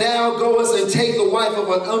 Oh, that thou goest and take the wife of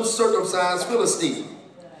an uncircumcised Philistine.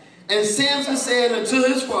 And Samson said unto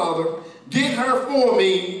his father, get her for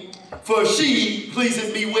me, for she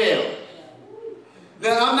pleaseth me well.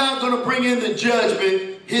 Now, I'm not going to bring into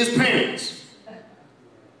judgment his parents,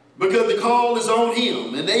 because the call is on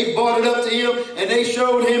him, and they brought it up to him, and they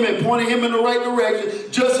showed him and pointed him in the right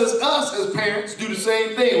direction, just as us as parents do the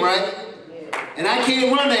same thing, right? And I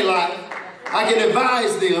can't run their life. I can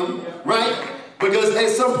advise them, right? Because at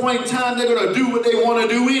some point in time, they're going to do what they want to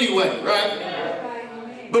do anyway,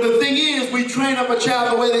 right? But the thing is, we train up a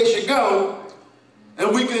child the way they should go,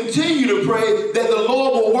 and we continue to pray that the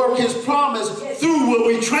Lord will work his promise through what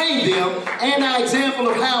we train them and our example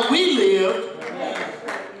of how we live,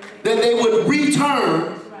 that they would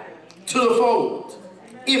return to the fold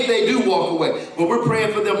if they do walk away. But we're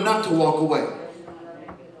praying for them not to walk away.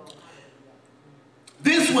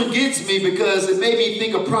 This one gets me because it made me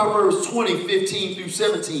think of Proverbs 20, 15 through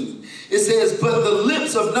 17. It says, but the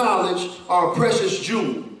lips of knowledge are a precious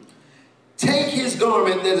jewel. Take his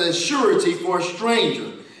garment as a surety for a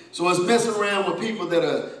stranger. So it's messing around with people that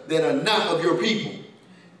are not of your people.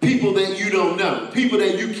 People that you don't know. People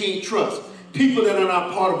that you can't trust. People that are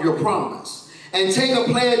not part of your promise. And take a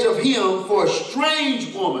pledge of him for a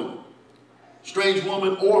strange woman. Strange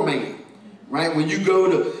woman or man. Right? When you go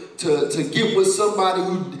to get with somebody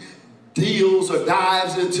who deals or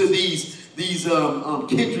dives into these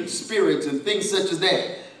kindred spirits and things such as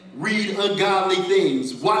that. Read ungodly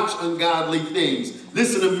things, watch ungodly things,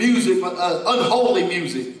 listen to music, unholy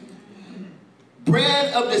music.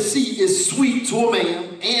 Bread of deceit is sweet to a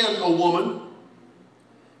man and a woman,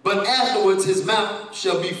 but afterwards his mouth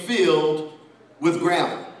shall be filled with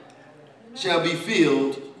gravel. Shall be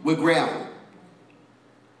filled with gravel.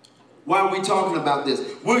 Why are we talking about this?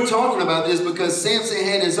 We're talking about this because Samson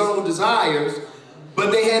had his own desires, but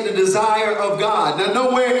they had the desire of God. Now,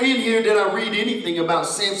 nowhere in here did I read anything about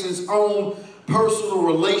Samson's own personal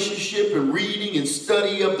relationship and reading and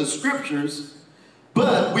study of the scriptures,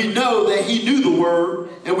 but we know that he knew the word,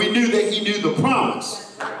 and we knew that he knew the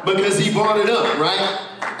promise because he brought it up, right?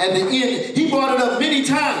 At the end, he brought it up many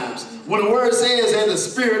times when the word says, and the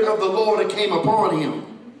Spirit of the Lord came upon him.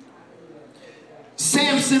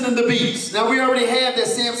 Samson and the beast. Now, we already had that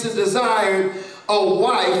Samson desired a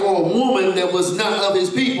wife or a woman that was not of his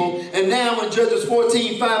people. And now in Judges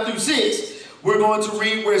 14, 5 through 6, we're going to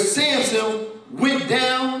read where Samson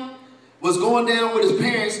was going down with his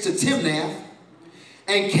parents to Timnath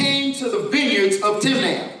and came to the vineyards of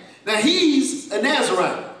Timnath. Now he's a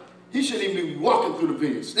Nazarite. He shouldn't even be walking through the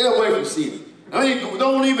vineyards. Stay away from sin. I mean,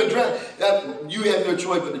 don't even drive. You have no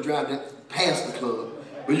choice but to drive that past the club.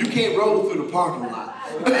 But you can't roll through the parking lot.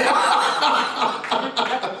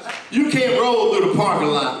 You can't roll through the parking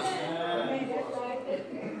lot.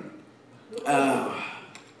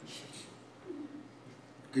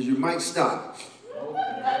 Because you might stop.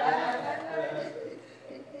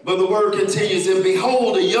 But the word continues, and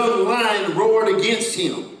behold, a young lion roared against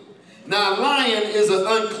him. Now, a lion is an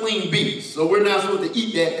unclean beast. So we're not supposed to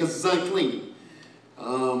eat that because it's unclean.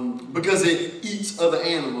 Because it eats other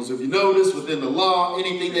animals. If you notice, within the law,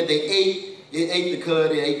 anything that they ate, it ate the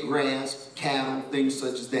cud, it ate grass, cattle, things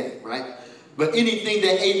such as that, right? But anything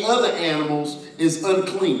that ate other animals is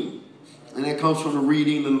unclean. And that comes from the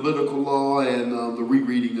reading, the Levitical law, and the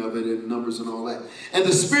rereading of it, and Numbers and all that. And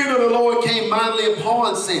the Spirit of the Lord came mightily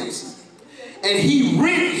upon Samson. And he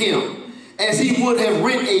rent him as he would have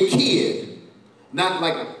rent a kid. Not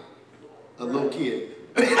like a little kid.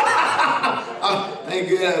 Thank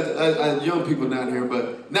God, young people down here,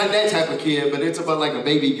 but not that type of kid, but it's about like a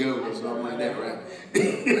baby goat or something like that, right?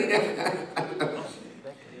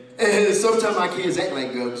 And sometimes my kids act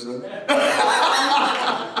like goats, though.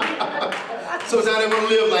 Sometimes they want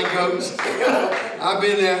to live like goats. I've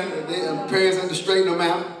been there. Parents have to straighten them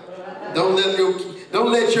out. Don't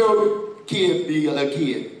let your kid be a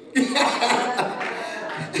kid.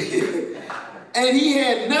 And he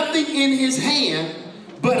had nothing in his hand,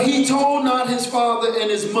 but he told not his father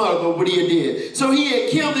and his mother what he had did. So he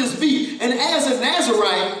had killed his beast. And as a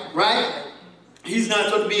Nazarite, right, He's not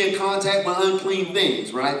supposed to be in contact with unclean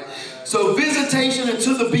things, right? So visitation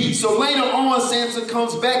into the beast. So later on, Samson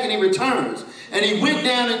comes back and he returns. And he went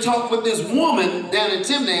down and talked with this woman down in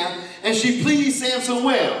Timnath, and she pleased Samson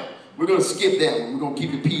well. We're going to skip that one. We're going to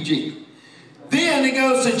keep it PG. Then it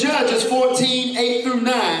goes to Judges 14, 8 through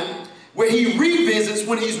 9, where he revisits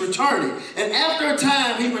when he's returning. And after a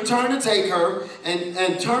time, he returned to take her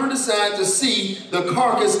and turned aside to see the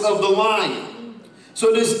carcass of the lion.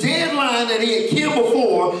 So this dead lion that he had killed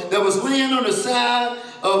before, that was laying on the side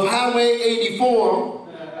of Highway 84,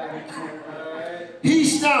 he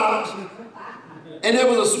stopped, and there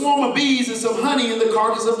was a swarm of bees and some honey in the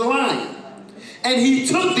carcass of the lion. And he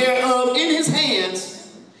took thereof in his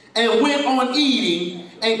hands and went on eating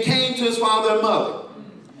and came to his father and mother.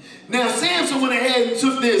 Now Samson went ahead and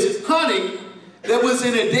took this honey that was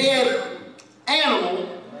in a dead animal,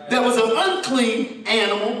 that was an unclean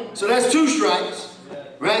animal, so that's 2 strikes.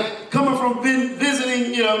 Right? Coming from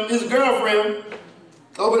visiting, his girlfriend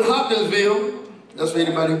over in Hopkinsville. That's for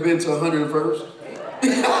anybody who's been to 101st.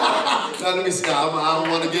 Now let me stop. I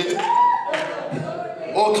don't want to get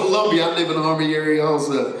it. Or Columbia. I live in the Army area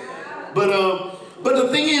also. But the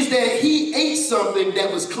thing is that he ate something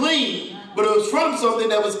that was clean, but it was from something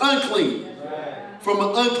that was unclean. From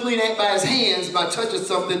an unclean act by his hands by touching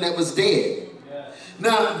something that was dead.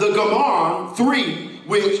 Now the Gemara 3,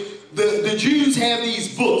 which the Jews have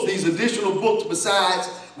these books, these additional books besides.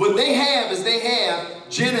 What they have is they have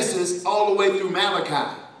Genesis all the way through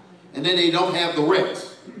Malachi. And then they don't have the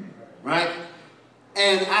rest. Right?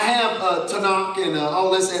 And I have Tanakh and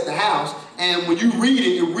all this at the house. And when you read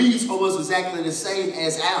it, it reads almost exactly the same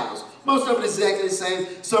as ours. Most of it is exactly the same.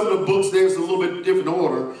 Some of the books, there's a little bit different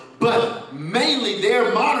order. But mainly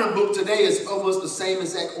their modern book today is almost the same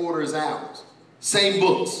exact order as ours. Same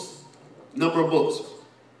books. Number of books.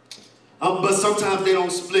 But sometimes they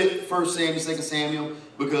don't split 1 Samuel, 2 Samuel,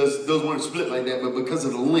 because those weren't split like that, but because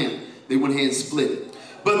of the length, they went ahead and split it.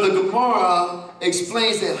 But the Gemara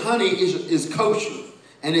explains that honey is kosher,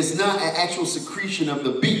 and it's not an actual secretion of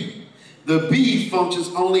the bee. The bee functions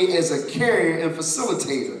only as a carrier and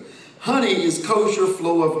facilitator. Honey is kosher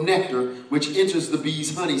flow of nectar, which enters the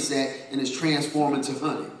bee's honey sac and is transformed into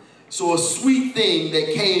honey. So a sweet thing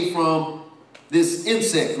that came from this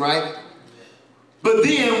insect, right? But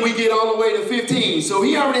then we get all the way to 15. So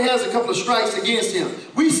he already has a couple of strikes against him.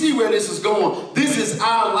 We see where this is going. This is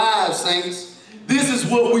our lives, saints. This is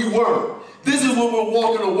what we were. This is what we're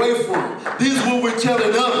walking away from. This is what we're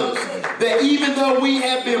telling others. That even though we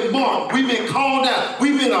have been marked, we've been called out,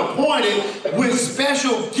 we've been appointed with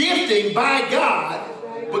special gifting by God.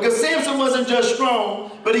 Because Samson wasn't just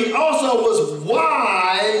strong, but he also was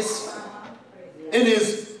wise in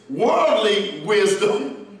his worldly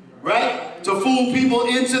wisdom, right? To fool people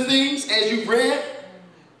into things, as you've read.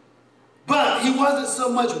 But he wasn't so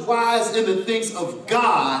much wise in the things of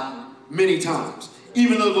God many times.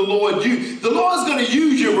 Even though the Lord's going to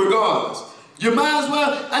use you regardless. You might as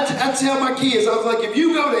well, I tell my kids, I was like, if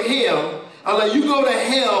you go to hell, you go to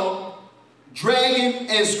hell dragging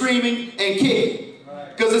and screaming and kicking.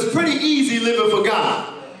 Because it's pretty easy living for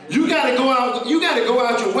God. You got to go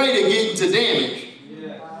out your way to get into damage.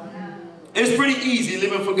 It's pretty easy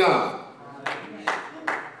living for God.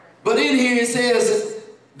 But in here it says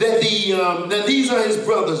that that these are his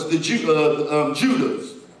brothers, the Judah.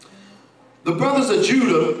 The brothers of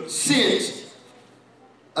Judah sent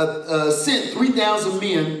 3,000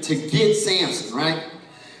 men to get Samson, right?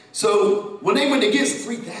 So when they went to get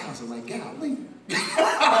 3,000, like, golly,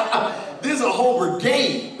 there's a whole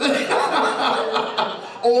brigade.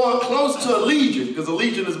 Or close to a legion, because a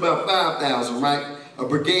legion is about 5,000, right? A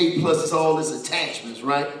brigade plus all this attachments,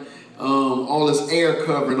 right? All this air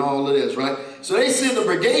cover and all of this, right? So they sent a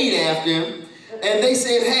brigade after him, and they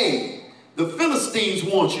said, hey, the Philistines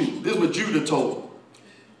want you. This is what Judah told them.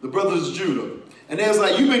 The brothers of Judah. And they was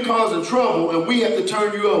like, you've been causing trouble, and we have to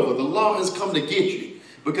turn you over. The law has come to get you.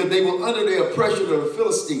 Because they were under the oppression of the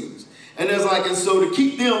Philistines. And there's like, and so to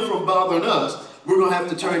keep them from bothering us, we're going to have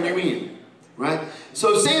to turn you in, right?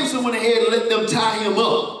 So Samson went ahead and let them tie him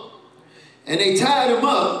up. And they tied him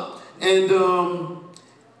up, and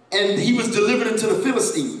he was delivered into the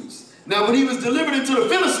Philistines. Now, when he was delivered into the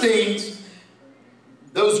Philistines,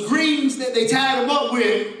 those greens that they tied him up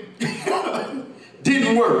with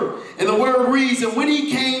didn't work. And the word reads, and when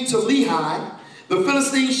he came to Lehi, the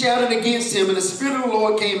Philistines shouted against him, and the Spirit of the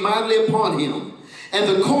Lord came mightily upon him. And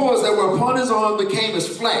the cords that were upon his arm became as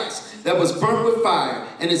flax that was burnt with fire,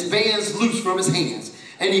 and his bands loosed from his hands.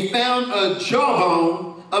 And he found a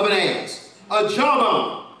jawbone of an ass. A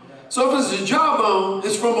jawbone. So if it's a jawbone,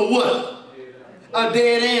 it's from a what? A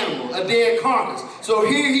dead animal, a dead carcass. So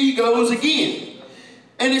here he goes again.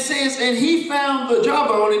 And it says, and he found the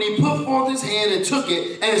jawbone, and he put forth his hand and took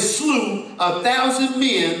it and slew 1,000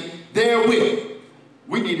 men therewith.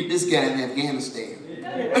 We needed this guy in Afghanistan.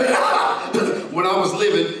 When I was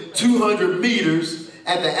living 200 meters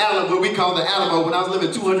at the Alamo, what we call the Alamo, when I was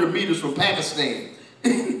living 200 meters from Pakistan.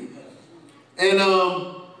 And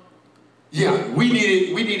yeah, we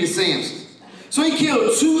needed Samson. So he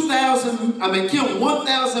killed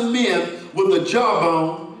 1,000 men with the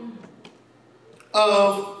jawbone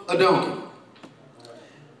of a donkey.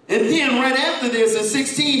 And then right after this, in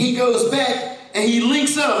 16, he goes back and he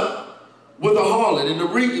links up with a harlot. And the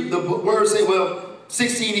words say, well,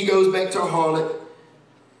 16, he goes back to a harlot,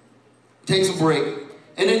 takes a break.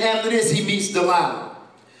 And then after this, he meets Delilah.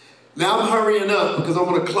 Now I'm hurrying up because I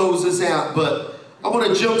want to close this out, but I want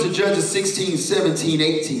to jump to Judges 16, 17,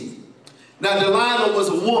 18. Now Delilah was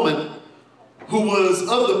a woman who was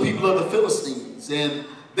of the people of the Philistines, and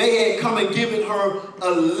they had come and given her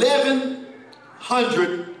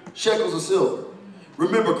 1,100 shekels of silver.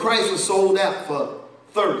 Remember, Christ was sold out for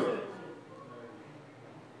 30.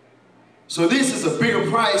 So this is a bigger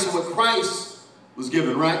price than what Christ was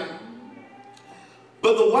given, right?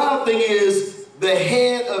 But the wild thing is, the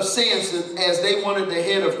head of Samson, as they wanted the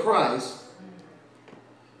head of Christ,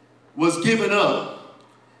 was given up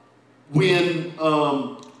when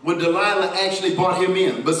Delilah actually brought him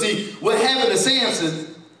in. But see, what happened to Samson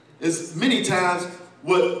is many times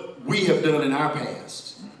what we have done in our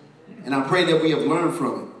past. And I pray that we have learned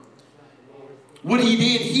from it. What he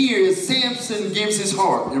did here is Samson gives his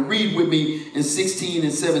heart. And read with me in 16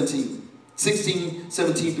 and 17. 16,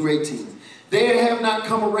 17 through 18. There have not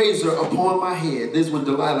come a razor upon my head. This is when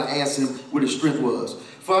Delilah asked him what his strength was.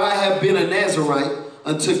 For I have been a Nazarite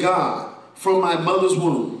unto God from my mother's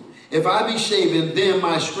womb. If I be shaven, then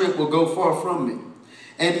my strength will go far from me.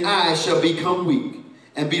 And I shall become weak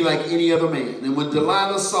and be like any other man. And when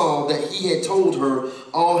Delilah saw that he had told her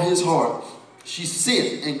all his heart, she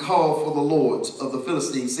sent and called for the lords of the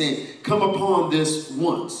Philistines, saying, come upon this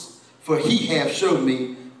once, for he hath showed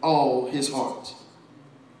me all his heart.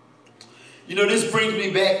 You know, this brings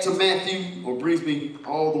me back to Matthew, or brings me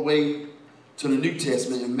all the way to the New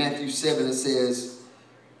Testament. In Matthew 7, it says,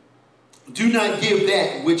 do not give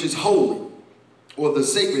that which is holy, or the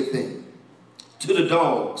sacred thing, to the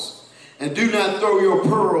dogs. And do not throw your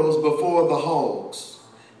pearls before the hogs,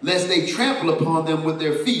 lest they trample upon them with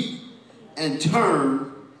their feet and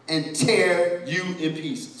turn and tear you in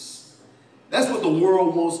pieces. That's what the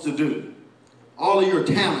world wants to do. All of your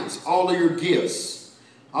talents, all of your gifts,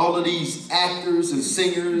 all of these actors and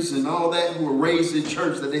singers and all that who were raised in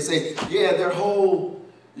church, that they say, yeah, their whole,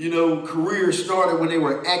 career started when they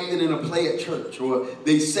were acting in a play at church, or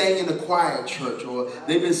they sang in a choir at church, or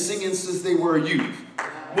they've been singing since they were a youth.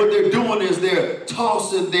 What they're doing is they're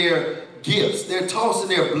tossing their gifts. They're tossing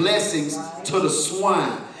their blessings to the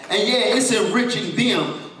swine. And yeah, it's enriching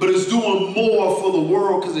them, but it's doing more for the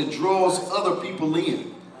world because it draws other people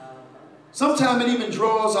in. Sometimes it even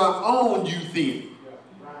draws our own youth in,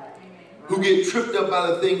 who get tripped up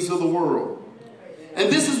by the things of the world. And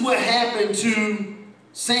this is what happened to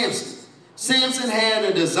Samson. Samson had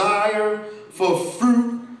a desire for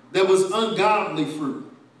fruit that was ungodly fruit.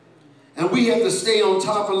 And we have to stay on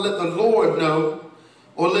top and let the Lord know,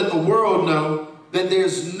 or let the world know, that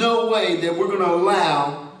there's no way that we're going to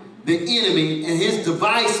allow the enemy and his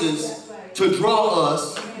devices to draw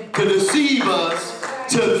us, to deceive us,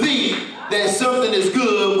 to think that something is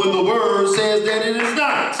good when the word says that it is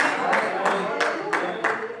not.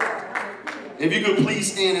 If you could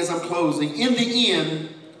please stand as I'm closing. In the end,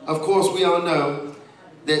 of course, we all know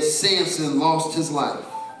that Samson lost his life.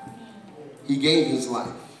 He gave his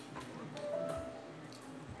life.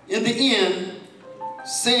 In the end,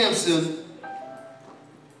 Samson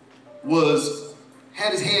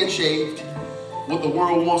had his head shaved, what the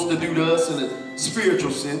world wants to do to us in a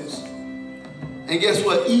spiritual sense. And guess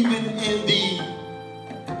what? Even in the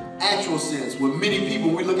actual sense, when many people,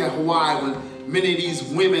 we look at Hawaii, when many of these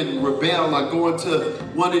women rebel or go into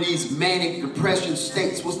one of these manic depression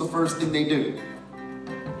states, what's the first thing they do?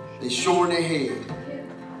 They shorten their head.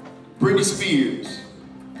 Britney Spears.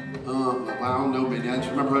 I don't know, man. I just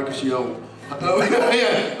remember her because she old. I don't know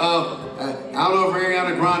if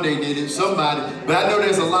Ariana Grande did it, somebody, but I know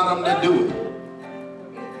there's a lot of them that do it.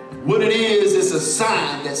 What it is, it's a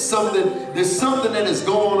sign that there's something that is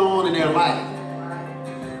going on in their life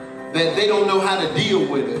that they don't know how to deal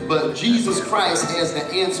with it. But Jesus Christ has the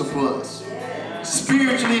answer for us.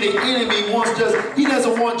 Spiritually, the enemy he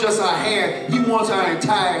doesn't want just our hair, he wants our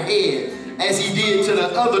entire head, as he did to the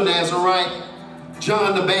other Nazarite,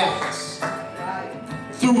 John the Baptist,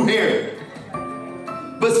 through Herod.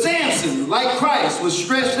 But Samson Samson, like Christ, was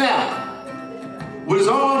stretched out with his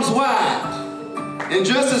arms wide. And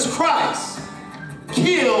just as Christ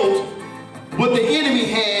killed what the enemy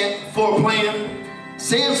had for a plan,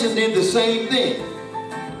 Samson did the same thing.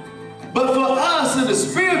 But for us in the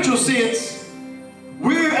spiritual sense,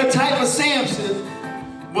 we're a type of Samson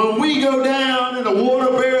when we go down in the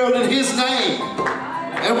water barrel in his name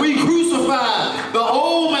and we crucify the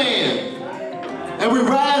old man and we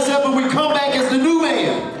rise up and we come back as the new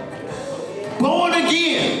man, born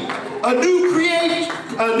again, a new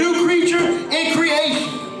creature in creation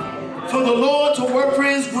for the Lord to work for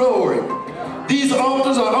his glory. These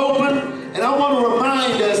altars are open, and I want to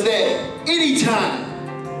remind us that anytime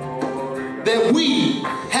that we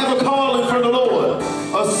have a calling from the Lord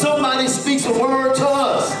or somebody speaks a word to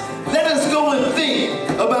us, let us go and think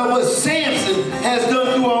about what Samson has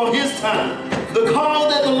done through all his time. The call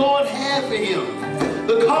that the Lord had for him.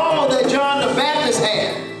 The call that John the Baptist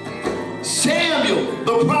had. Samuel,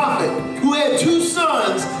 the prophet, who had 2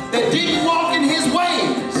 sons that didn't walk in his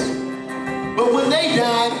ways. But when they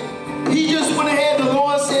died, he just went ahead, the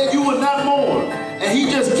Lord said, you will not mourn. And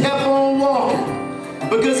he just kept on walking.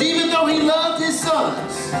 Because even though he loved his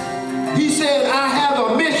sons, he said, I have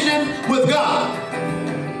a mission with God.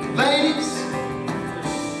 Ladies,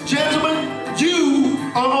 gentlemen, you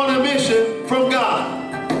are on a mission from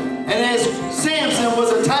God. And as Samson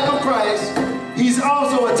was a type of Christ, he's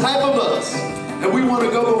also a type of us. And we want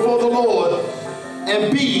to go before the Lord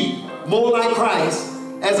and be more like Christ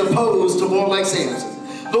as opposed to more like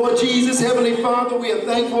Samson. Lord Jesus, Heavenly Father, we are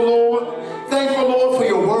thankful, Lord. Thankful, Lord, for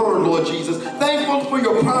your word, Lord Jesus. Thankful for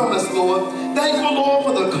your promise, Lord. Thankful, Lord,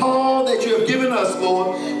 for the call that you have given us,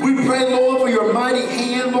 Lord. We pray, Lord, for your mighty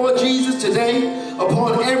hand, Lord Jesus, today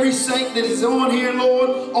upon every saint that is on here,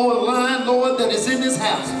 Lord, online, Lord, that is in this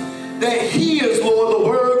house, that hears, Lord, the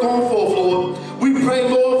word going forth, Lord. We pray,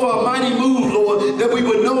 Lord, for a mighty move, Lord, that we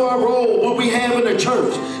would know our role, what we have in the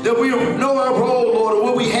church, that we know